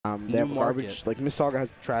They have garbage. Like Miss Saga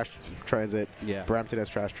has trash transit. Yeah. Brampton has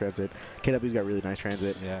trash transit. KW's got really nice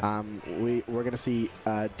transit. Yeah. We're gonna see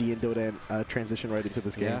D and Dodan transition right into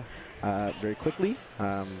this game very quickly.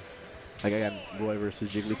 Like again, Roy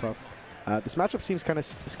versus Jigglypuff. This matchup seems kind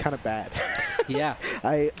of bad. Yeah.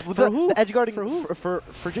 For who? The edge guarding for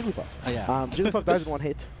Jigglypuff. Oh, yeah. Jigglypuff dies in one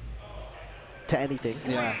hit to anything.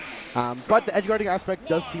 Yeah. But the edge guarding aspect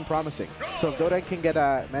does seem promising. So if Dodan can get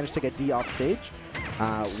manage to get D off stage,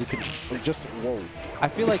 we can just I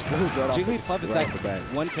feel like Jigglypuff is that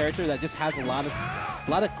one character that just has a lot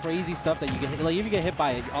of crazy stuff that you get hit. Like if you get hit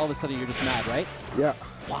by it, all of a sudden you're just mad, right? Yeah.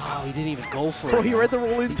 Wow, he didn't even go for it. Oh, he read the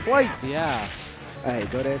roll in twice. Yeah. Hey,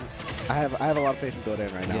 Dodan, I have a lot of faith in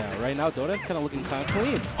Dodan right now. Yeah, right now Dodan's kind of looking kind of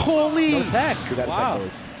clean. Holy! No tech. Wow.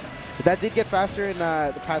 But that did get faster in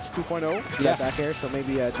the patch 2.0. Yeah. That back air, so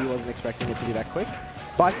maybe D wasn't expecting it to be that quick.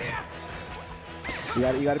 But you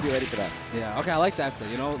got to be ready for that. Yeah. Okay, I like that.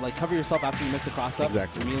 You know, like cover yourself after you miss the cross up.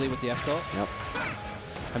 Exactly. Immediately with the F tilt. Yep.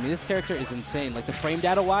 I mean, this character is insane. Like the frame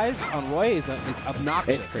data wise on Roy is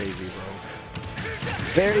obnoxious. It's crazy, bro.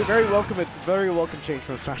 Very welcome change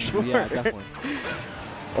from Smash 4. Yeah, definitely.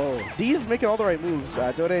 Oh, D's making all the right moves.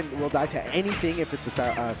 Dodan will die to anything if it's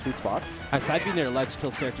a sweet spot. Side B near ledge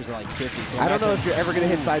kills characters at like 50. So I don't know if you're ever going to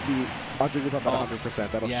hit side B on Jigglypuff at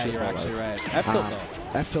 100%. That'll yeah, you're actually right. F tilt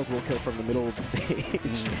though. F tilt will kill from the middle of the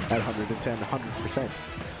stage at 110, 100%.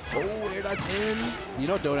 Oh, air dodge in. You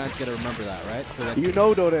know Dodan's going to remember that, right? You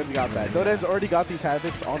know Dodan's got that. Dodan's already got these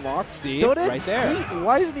habits on lock. See? Dodan's right there.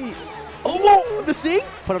 Why isn't he... Oh, the sing?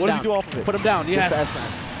 Put him what down. Does he do off of it? Put him down. Yes. Just the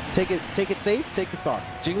S-Smash. Take it safe, take the star.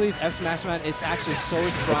 Jiggly's F Smash Man, it's actually so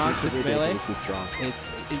strong since melee. It's strong.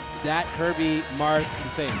 That Kirby, Marth,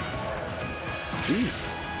 insane. Jeez.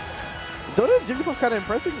 Dodan's Jigglypuff's kind of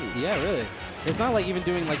impressing me. Yeah, really. It's not like even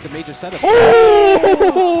doing like the major setup.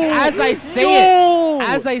 Oh! As I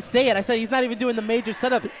say it, I said he's not even doing the major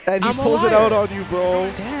setups. And he pulls it out on you,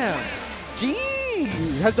 bro. Damn.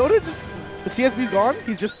 Jeez. Has Dodan just... CSB's gone?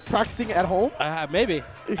 He's just practicing at home? Maybe.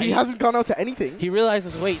 He hasn't gone out to anything. He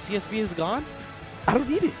realizes, wait, CSB is gone? I don't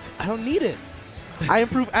need it. I don't need it. I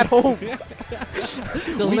improve at home.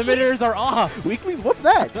 The limiters are off. Weeklies? What's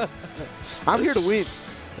that? I'm here to win.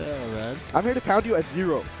 Oh, man. I'm here to pound you at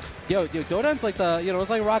 0. Yo, Dodan's like it's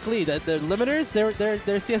like Rock Lee. The limiters, they're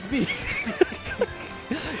CSB.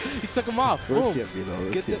 He took them off. Rip CSB, though.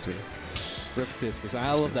 Rip CSB. Rip CSB.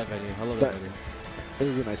 I love that venue. I love that venue. It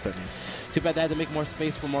was a nice venue. Too bad they had to make more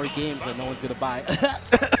space for more games that no one's going to buy.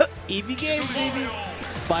 EVGames, baby.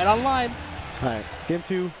 Buy it online. All right. Game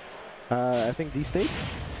 2, I think D-State.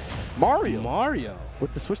 Mario.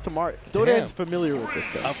 With the switch to Mario. Dodan's familiar with this,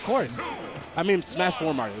 though. Of course. I mean, Smash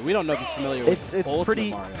 4 Mario. We don't know if he's familiar with It's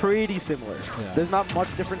pretty similar. Yeah. There's not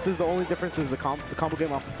much differences. The only difference is the combo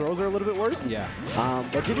game off the throws are a little bit worse. Yeah.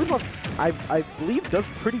 But Jigglypuff, I believe, does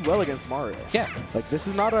pretty well against Mario. Yeah. Like, this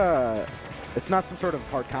is not a... It's not some sort of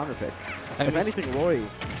hard counter pick. If anything, Roy...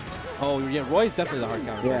 Oh, yeah, Roy's definitely the hard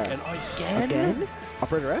counter pick. And again?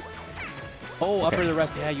 Up air to rest? Oh, up air to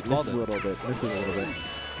rest. Yeah, you called it. This is a little bit.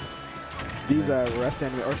 These rest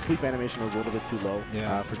or sleep animation was a little bit too low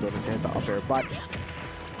for Dodan to hit the up air, but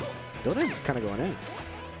Dodan's kind of going in.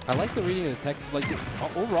 I like the reading of the tech, like the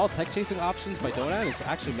overall tech chasing options by Dodan is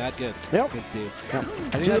actually mad good. Yep. Against Steve. Yep. I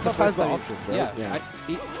think that's has the options, right? Yeah.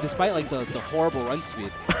 Despite like the horrible run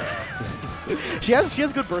speed. she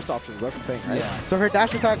has good burst options. That's the thing, right? Yeah. So her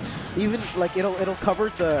dash attack, even like it'll cover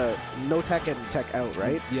the no tech and tech out,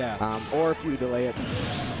 right? Yeah. Or if you delay it.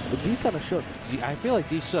 But D's kind of shook. I feel like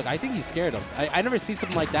D's shook. I think he scared him. I never seen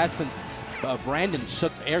something like that since Brandon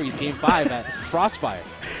shook Aries Game 5 at Frostfire.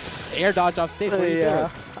 Air dodge off stage. Yeah.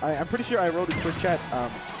 I'm pretty sure I wrote in Twitch chat,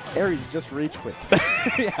 Aries just rage quit.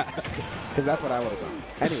 Yeah. Because that's what I would have done.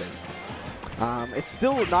 Anyways. It's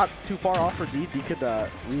still not too far off for D. D could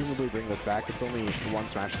reasonably bring this back. It's only one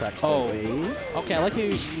smash attack away. Okay, I like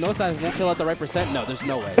you notice that it won't kill at the right percent. No, there's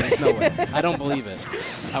no way. There's no way. I don't believe it.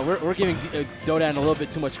 We're giving Dodan a little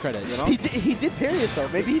bit too much credit, you know? He did parry it, though.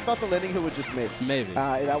 Maybe he thought the landing hit would just miss. Maybe.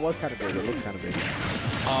 That was kind of big. It looked kind of big.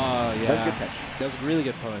 Oh, yeah. That was a good catch. That was a really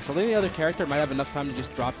good punish. So any other character might have enough time to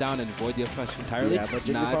just drop down and avoid the up smash entirely. Yeah, but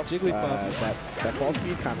Jigglypuff, that fall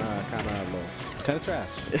speed kind of low. Kind of trash.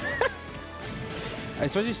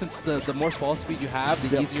 Especially since the more fall speed you have,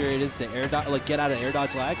 the easier it is to air dodge, like get out of air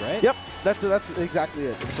dodge lag, right? Yep, that's exactly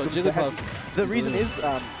it. So Jigglypuff. The reason is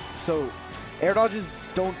so air dodges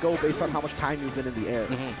don't go based on how much time you've been in the air.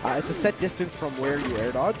 It's a set distance from where you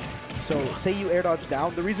air dodge. So say you air dodge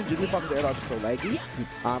down. The reason Jigglypuff's air dodge is so laggy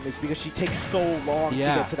is because she takes so long to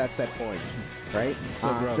get to that set point, right?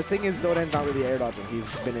 So gross. The thing is, Dodan's not really air dodging.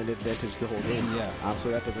 He's been in advantage the whole game. Yeah. So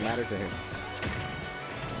that doesn't matter to him.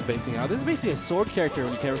 spacing out. This is basically a sword character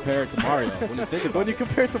when you compare it to Mario. When you think about when you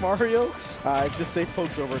compare it to Mario, it's just safe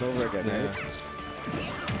pokes over and over again, right?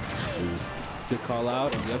 Jeez. Good call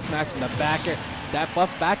out. And the up smash and the backer. That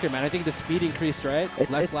buff backer, man. I think the speed increased, right?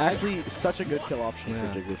 It's actually such a good kill option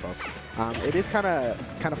for Jigglypuff. It is kind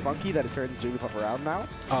of funky that it turns Jigglypuff around now.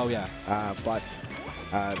 Oh yeah. But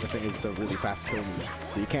the thing is, it's a really fast kill move,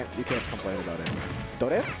 so you can't complain about it.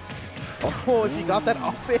 DODAN? Oh, if you got that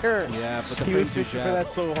up air! Yeah, but he was fishing for that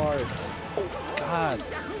so hard. Oh God.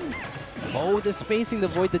 Oh, the spacing to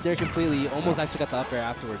avoid the dare completely. He almost actually got the up air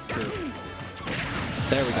afterwards too.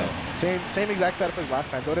 There we go. Same exact setup as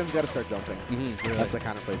last time. DODAN's got to start jumping. Really. That's the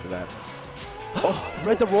kind of play for that. Oh,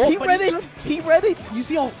 read the roll. He read it. He read it. You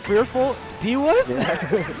see how fearful D was?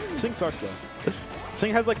 Yeah. Sing sucks though.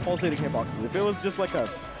 Sing has like pulsating hitboxes. If it was just like a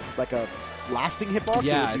lasting hitbox,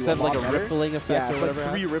 yeah, it instead of like a better. rippling effect yeah, or it's whatever.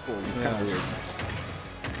 like 3 ripples. It's kind of weird.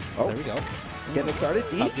 Oh, there we go. Getting it started.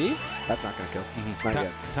 D. Up D. That's not gonna kill. Not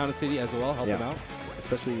yet. Town and City as well. Help him out.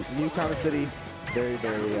 Especially new Town and City. Very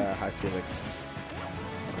high ceiling.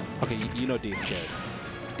 Okay, you know D is scared.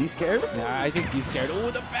 D scared? Yeah, I think D's scared.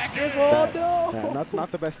 Oh, the backer as well. No.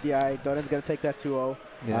 Not the best DI. DODAN's gonna take that 2-0.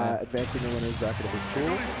 Advancing the winner's bracket of his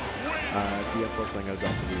pool. D unfortunately gonna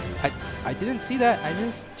drop the losers. I didn't see that. I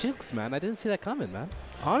didn't Jinx, man. I didn't see that coming, man.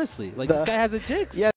 Honestly, like this guy has a Jinx. Yeah.